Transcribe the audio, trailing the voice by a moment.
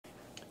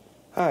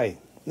Hi,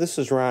 this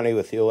is Ronnie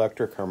with the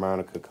Electric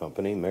Harmonica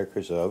Company,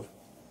 makers of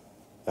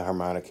the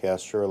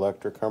Harmonicaster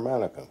electric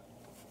harmonica.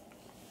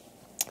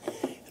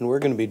 And we're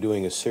going to be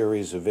doing a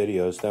series of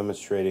videos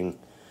demonstrating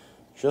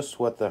just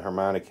what the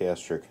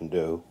Harmonicaster can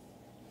do,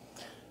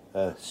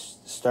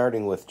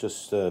 starting with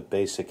just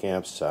basic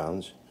amp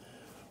sounds.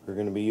 We're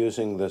going to be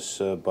using this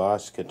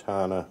Boss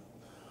Katana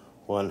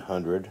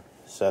 100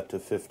 set to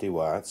 50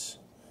 watts,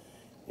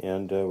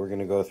 and we're going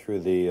to go through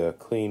the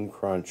clean,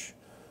 crunch,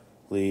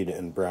 lead,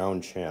 and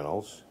brown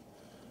channels.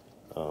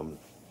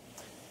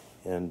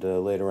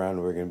 Later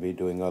on we're going to be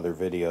doing other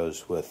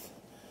videos with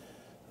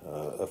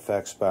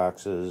effects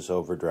boxes,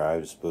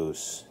 overdrives,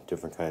 boosts,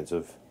 different kinds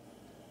of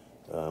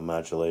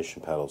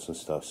modulation pedals and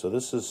stuff. So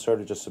this is sort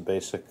of just a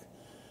basic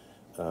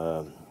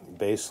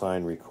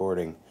baseline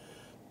recording.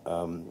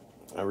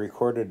 I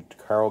recorded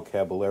Carl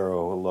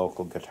Caballero, a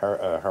local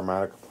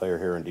harmonica player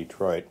here in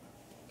Detroit.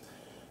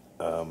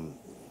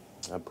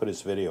 I put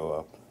his video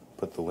up,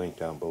 put the link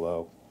down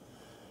below.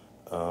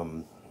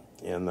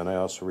 And then I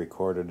also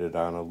recorded it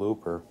on a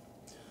looper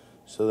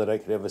so that I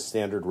could have a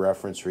standard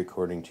reference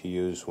recording to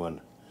use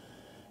when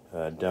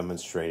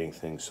demonstrating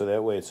things. So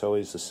that way it's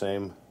always the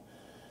same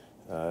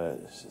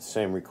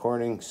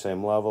recording,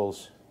 same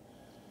levels,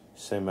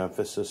 same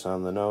emphasis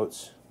on the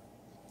notes.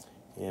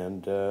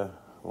 And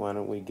why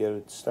don't we get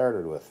it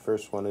started with?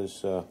 First one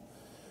is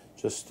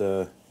just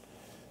to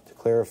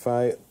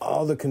clarify,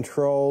 all the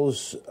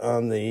controls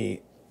on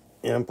the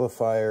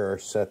amplifier are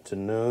set to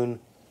noon,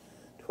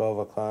 12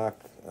 o'clock.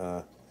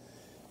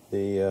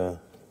 The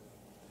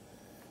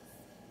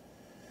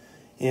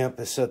amp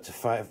is set to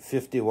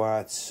 50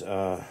 watts.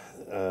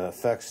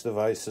 Effects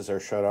devices are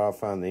shut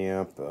off on the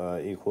amp.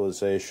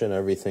 Equalization,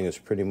 everything is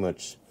pretty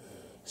much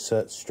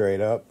set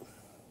straight up.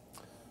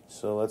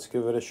 So let's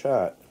give it a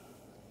shot.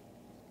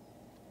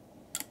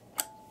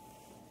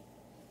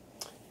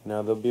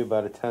 Now there'll be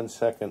about a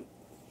 10-second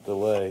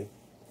delay,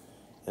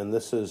 and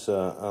this is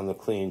on the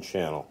clean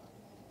channel.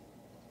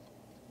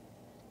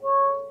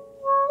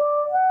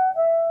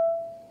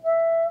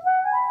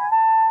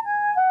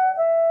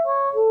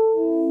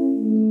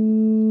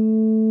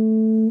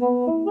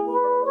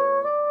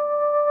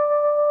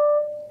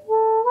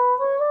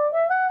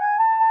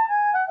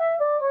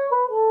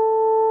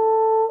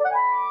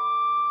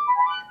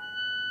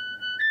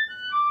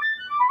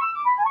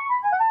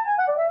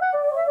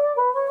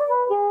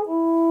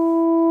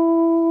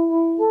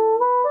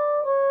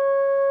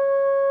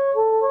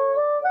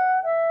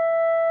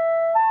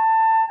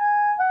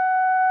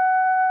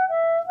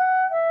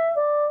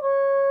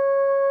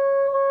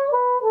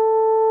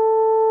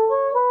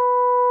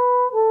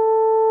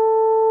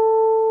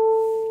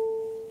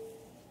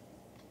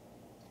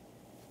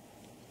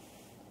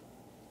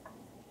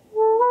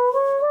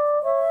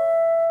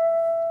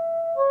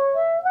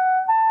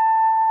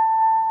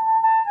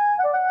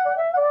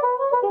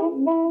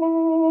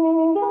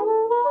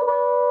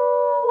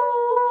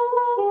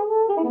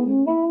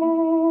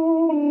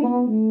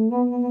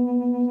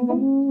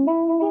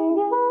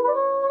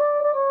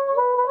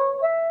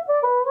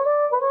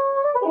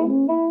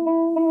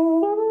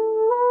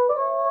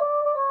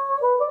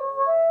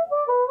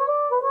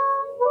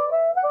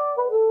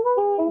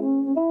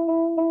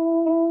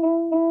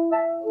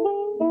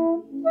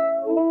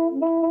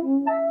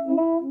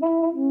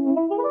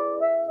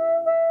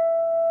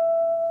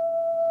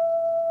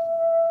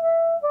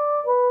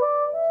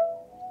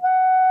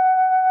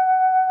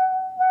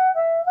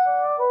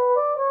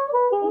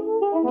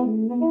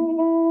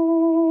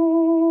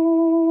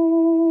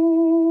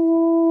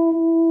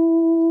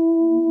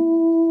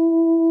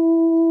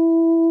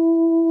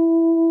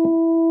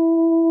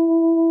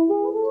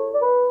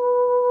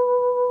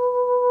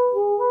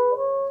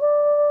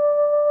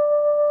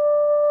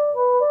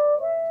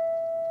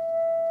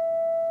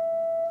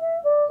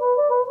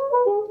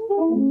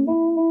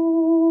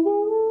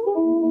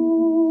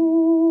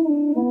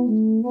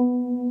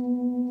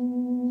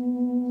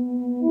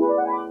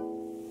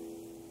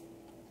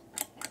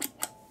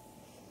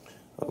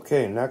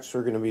 Okay, next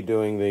we're going to be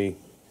doing the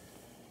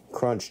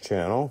crunch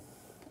channel.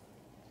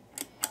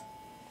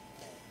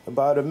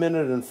 About a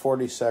minute and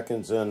 40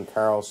 seconds in,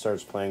 Carl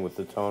starts playing with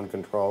the tone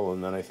control,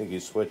 and then I think he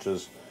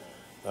switches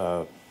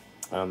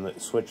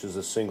switches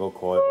a single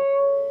coil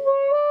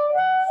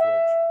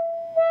switch.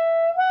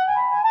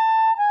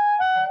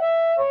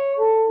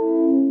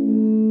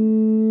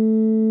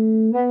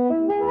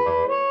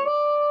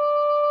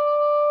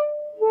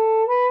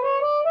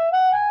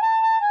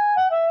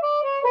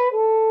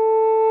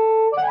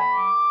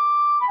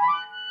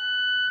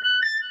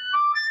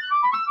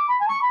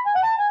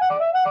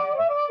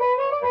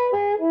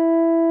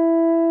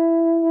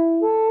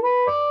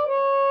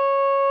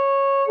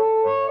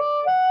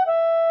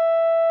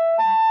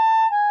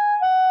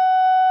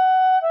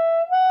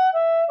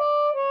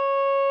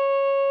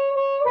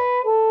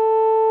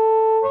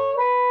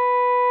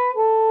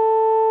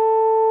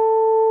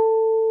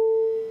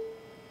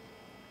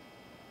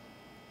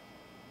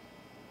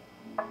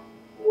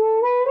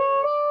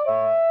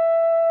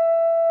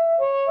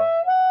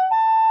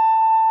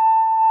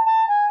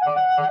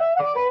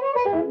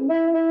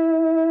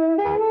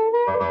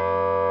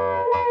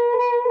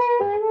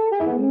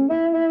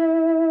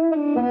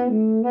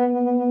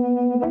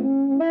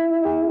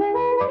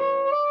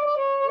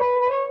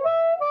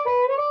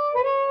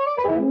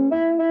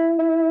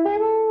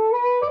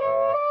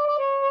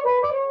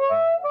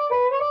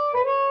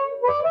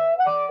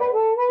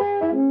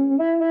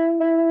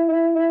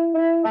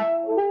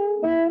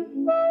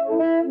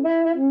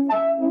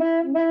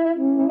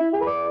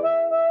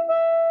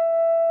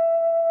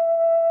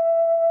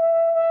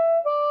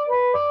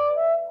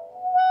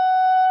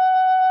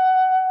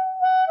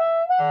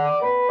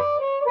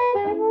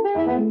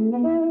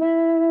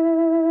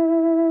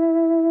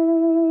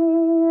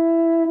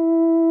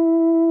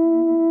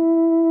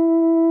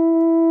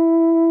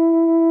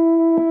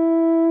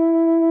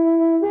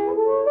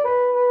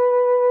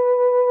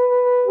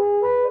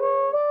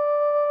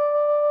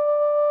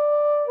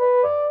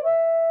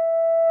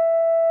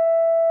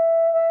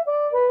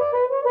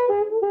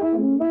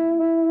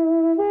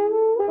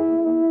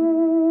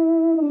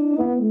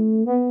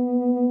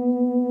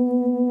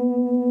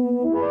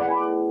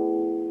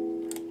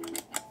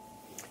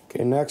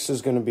 Okay, next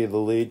is going to be the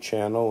lead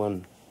channel,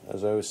 and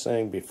as I was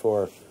saying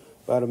before,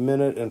 about 1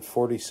 minute and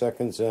 40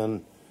 seconds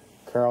in,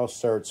 Carl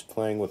starts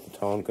playing with the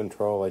tone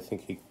control. I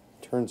think he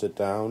turns it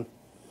down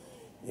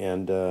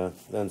and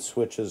then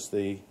switches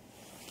the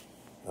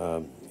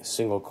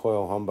single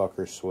coil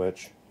humbucker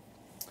switch.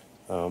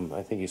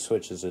 I think he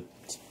switches it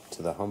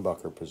to the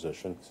humbucker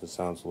position because it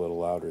sounds a little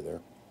louder there.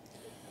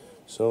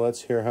 So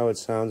let's hear how it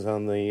sounds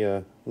on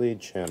the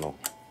lead channel.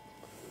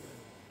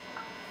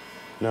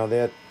 Now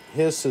that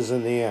hiss is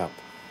in the amp.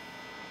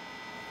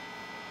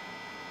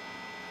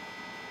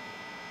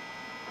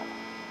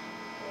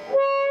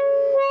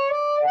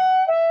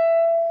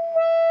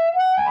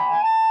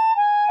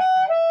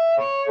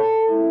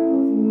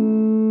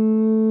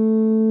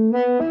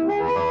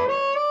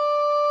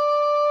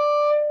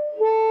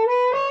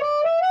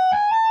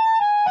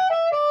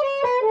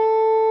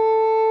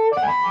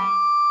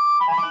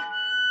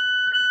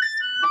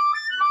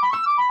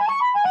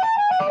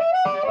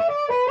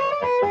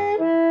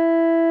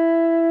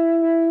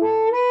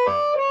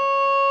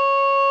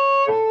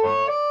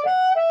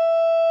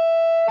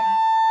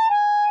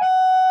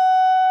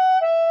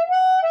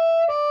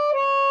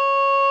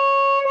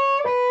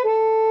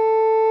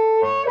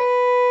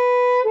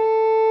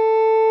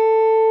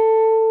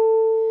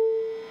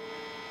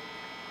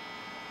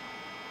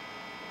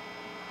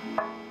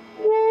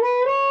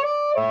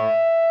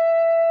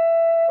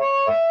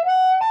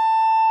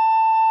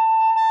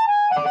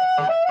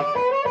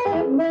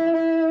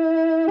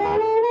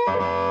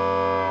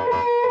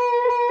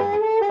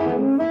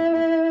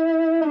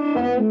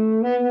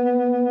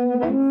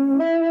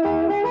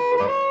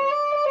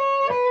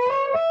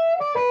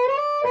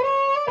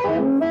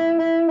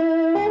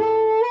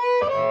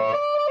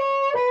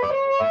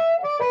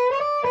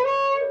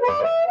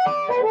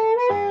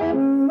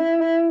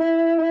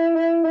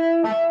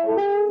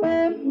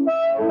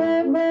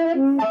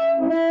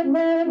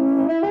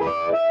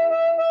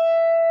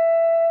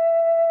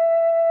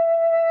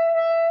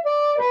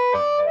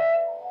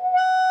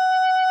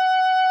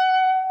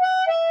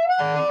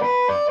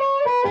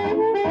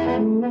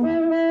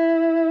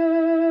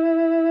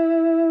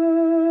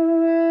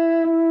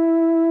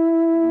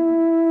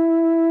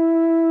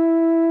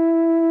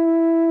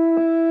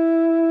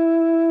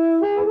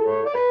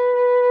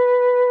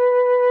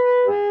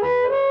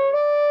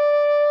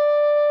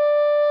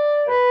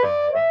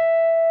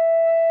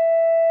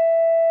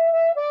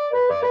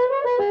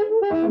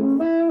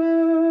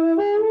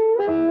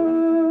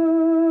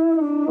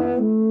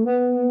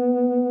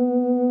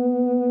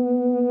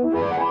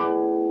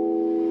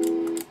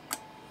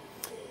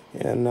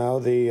 And now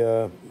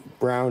the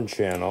brown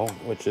channel,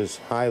 which is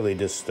highly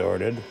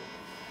distorted,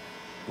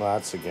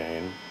 lots of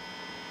gain.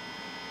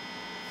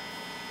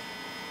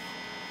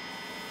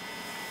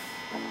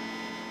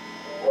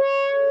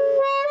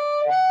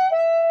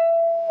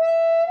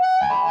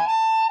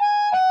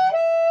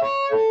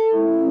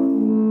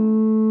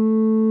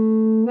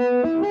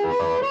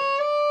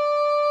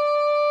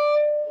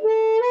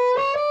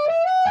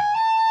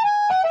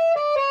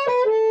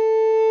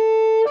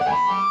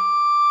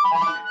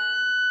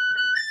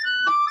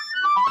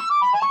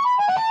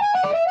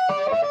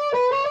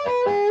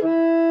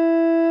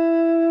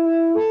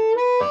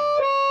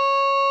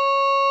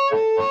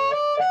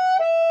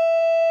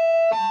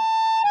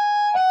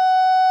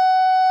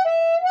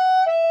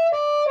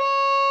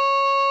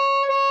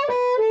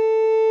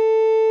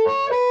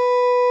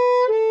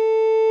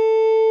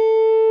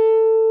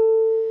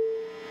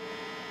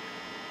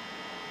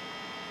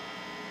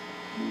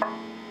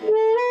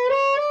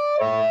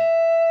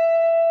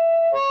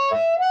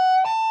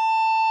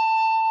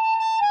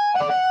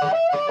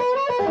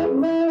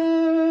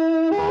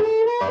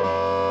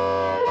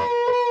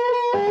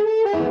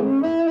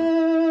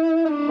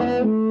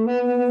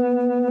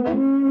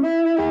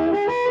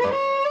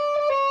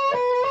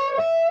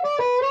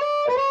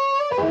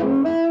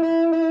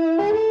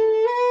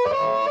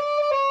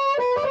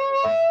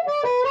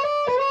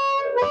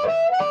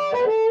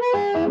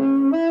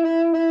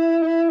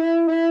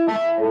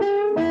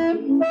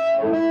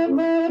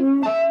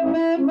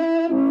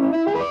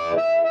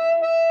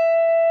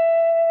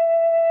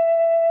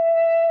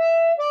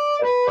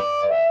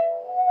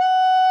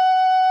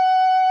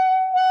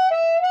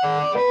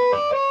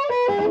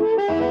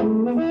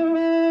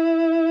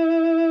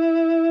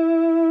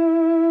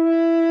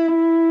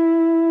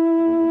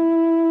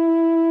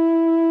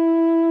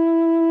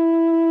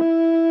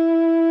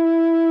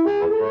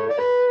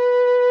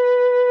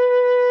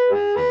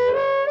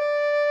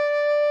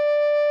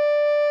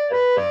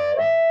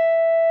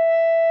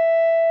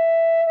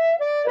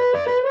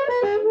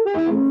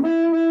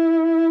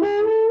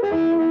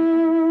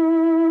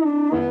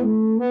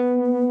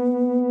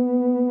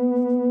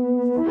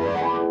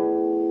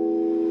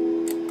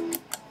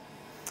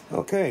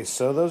 Okay,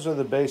 so those are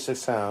the basic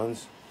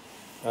sounds.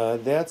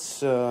 Let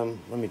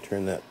me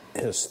turn that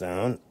hiss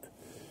down.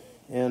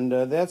 And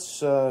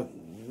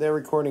that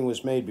recording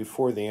was made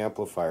before the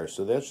amplifier,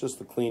 so that's just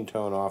the clean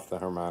tone off the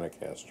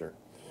Harmonicaster.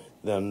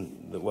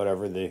 Then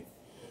whatever the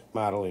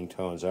modeling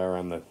tones are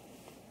on the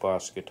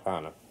Boss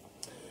Katana.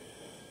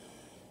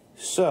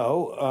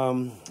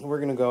 So we're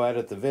going to go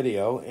edit the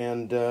video,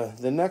 and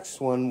the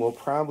next one will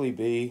probably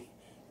be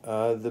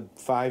the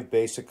 5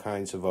 basic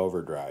kinds of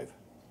overdrive.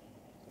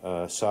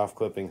 Soft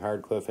clipping,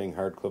 hard clipping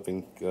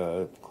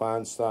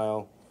clon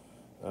style,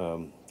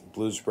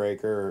 blues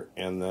breaker,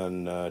 and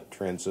then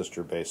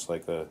transistor bass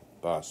like a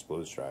Boss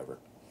blues driver.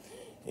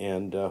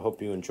 And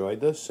hope you enjoyed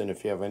this, and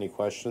if you have any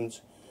questions,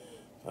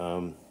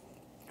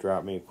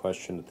 drop me a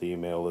question at the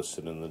email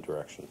listed in the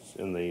directions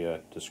in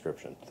the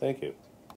description. Thank you.